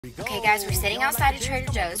Okay guys, we're sitting outside of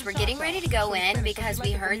Trader Joe's. We're getting ready to go in because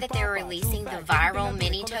we heard that they were releasing the viral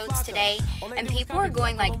mini totes today, and people are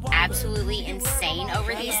going like absolutely insane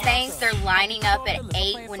over these things. They're lining up at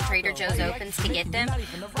 8 when Trader Joe's opens to get them.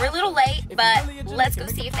 We're a little late, but let's go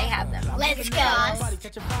see if they have them. Let's go.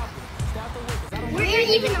 Where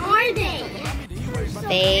even are they?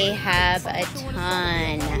 They have a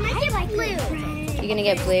ton. I get like blue. You gonna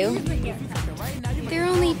get blue? They're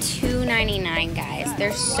only $2.99, guys.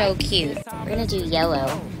 They're so cute. We're gonna do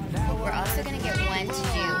yellow. We're also gonna get one to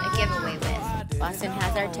do a giveaway with. Boston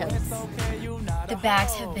has our totes. The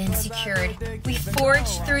bags have been secured. We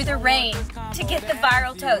forged through the rain to get the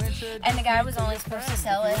viral totes. And the guy was only supposed to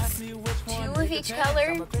sell us 2 of each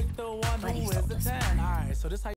color, but he sold us one.